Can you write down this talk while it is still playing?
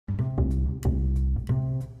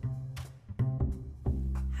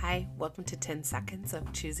Hi, welcome to 10 Seconds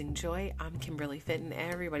of Choosing Joy. I'm Kimberly Fitton,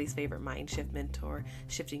 everybody's favorite mind shift mentor,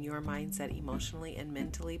 shifting your mindset emotionally and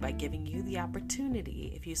mentally by giving you the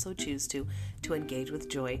opportunity, if you so choose to engage with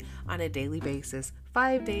joy on a daily basis,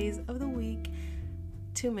 5 days of the week.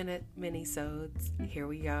 2-minute minisodes. Here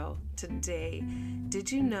we go. Today,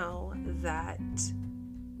 did you know that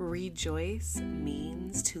rejoice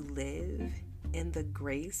means to live in the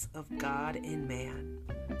grace of God in man?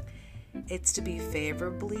 It's to be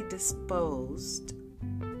favorably disposed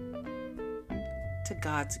to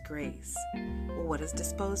God's grace. Well, what does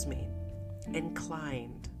disposed mean?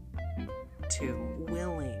 Inclined to,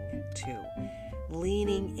 willing to,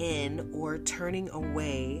 leaning in or turning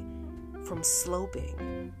away from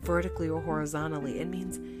sloping vertically or horizontally. It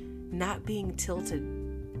means not being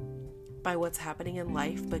tilted by what's happening in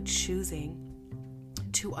life, but choosing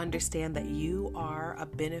to understand that you are a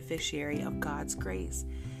beneficiary of God's grace.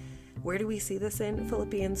 Where do we see this in?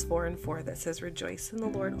 Philippians 4:4 that says, "Rejoice in the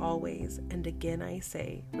Lord always, and again I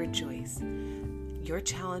say, rejoice." Your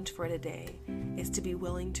challenge for today is to be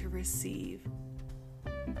willing to receive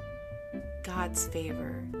God's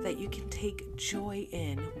favor, that you can take joy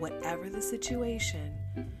in whatever the situation.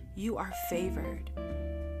 You are favored.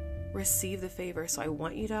 Receive the favor. So I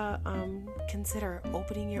want you to consider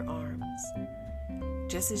opening your arms,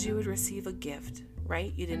 just as you would receive a gift,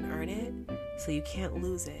 right? You didn't earn it, so you can't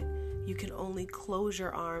lose it. You can only close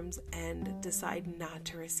your arms and decide not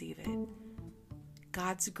to receive it.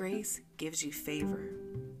 God's grace gives you favor.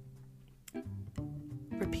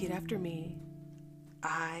 Repeat after me.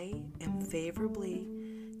 I am favorably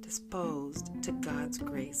disposed to God's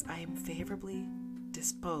grace. I am favorably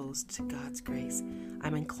disposed to God's grace.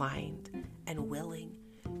 I'm inclined and willing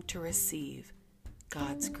to receive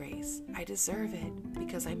God's grace. I deserve it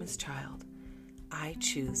because I'm His child. I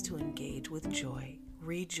choose to engage with joy.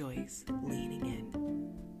 Rejoice, leaning in.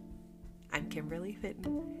 I'm Kimberly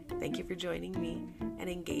Fitton. Thank you for joining me and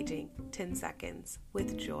engaging 10 seconds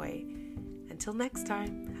with joy. Until next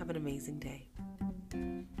time, have an amazing day.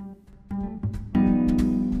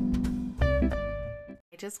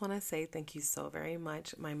 I just want to say thank you so very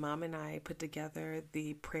much. My mom and I put together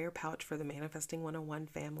the prayer pouch for the Manifesting 101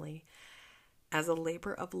 family. As a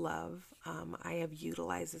labor of love, I have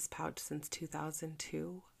utilized this pouch since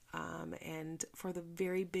 2002. And for the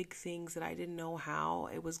very big things that I didn't know how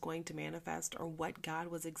it was going to manifest or what God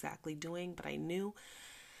was exactly doing, but I knew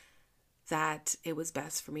that it was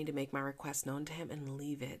best for me to make my request known to Him and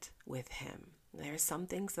leave it with Him. There are some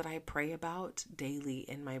things that I pray about daily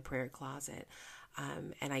in my prayer closet,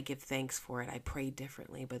 and I give thanks for it. I pray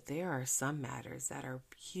differently, but there are some matters that are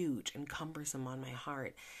huge and cumbersome on my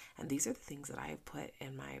heart, and these are the things that I have put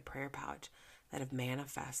in my prayer pouch that have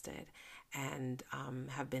manifested and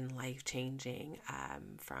have been life-changing,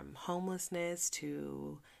 from homelessness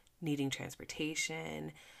to needing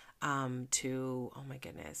transportation, to, oh my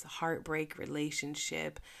goodness, heartbreak,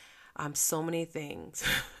 relationship, so many things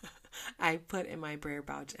I put in my prayer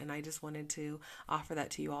pouch, and I just wanted to offer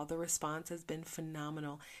that to you all. The response has been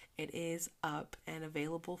phenomenal. It is up and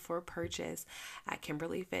available for purchase at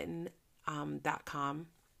KimberlyFitton.com.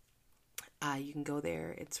 You can go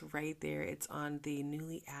there. It's right there. It's on the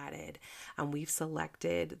newly added. We've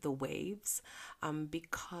selected the waves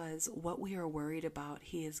because what we are worried about,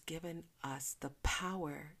 He has given us the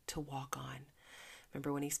power to walk on.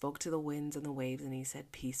 Remember when He spoke to the winds and the waves and He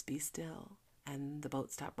said, "Peace, be still." And the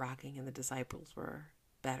boat stopped rocking and the disciples were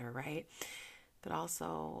better, right? But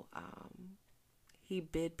also He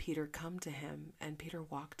bid Peter come to Him, and Peter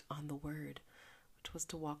walked on the word, which was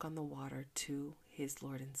to walk on the water to his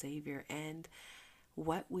Lord and Savior. And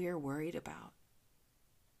what we are worried about,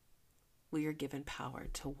 we are given power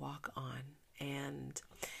to walk on. And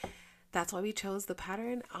that's why we chose the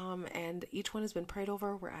pattern. And each one has been prayed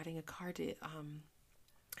over. We're adding a card to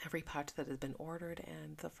every pouch that has been ordered.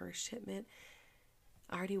 And the first shipment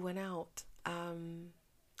already went out.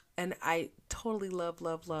 And I totally love,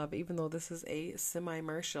 even though this is a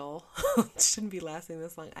semi-commercial, it shouldn't be lasting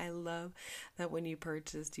this long. I love that when you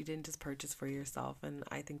purchased, you didn't just purchase for yourself. And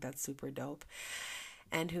I think that's super dope.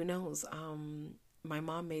 And who knows, my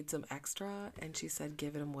mom made some extra and she said,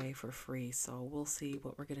 give them away for free. So we'll see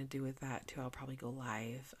what we're going to do with that too. I'll probably go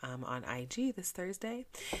live on IG this Thursday.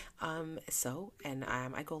 I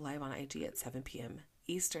go live on IG at 7 p.m.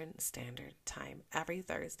 Eastern Standard Time every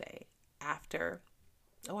Thursday after...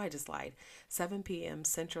 7 p.m.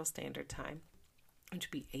 Central Standard Time which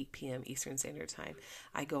would be 8 p.m. Eastern Standard Time.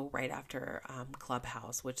 I go right after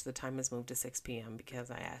Clubhouse, which the time has moved to 6 p.m. because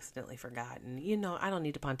I accidentally forgot. And, I don't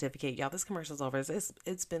need to pontificate. Y'all, this commercial's over.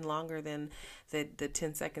 It's been longer than the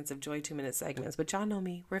 10 seconds of Joy 2-minute segments. But y'all know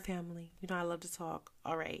me. We're family. I love to talk.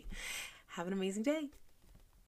 All right. Have an amazing day.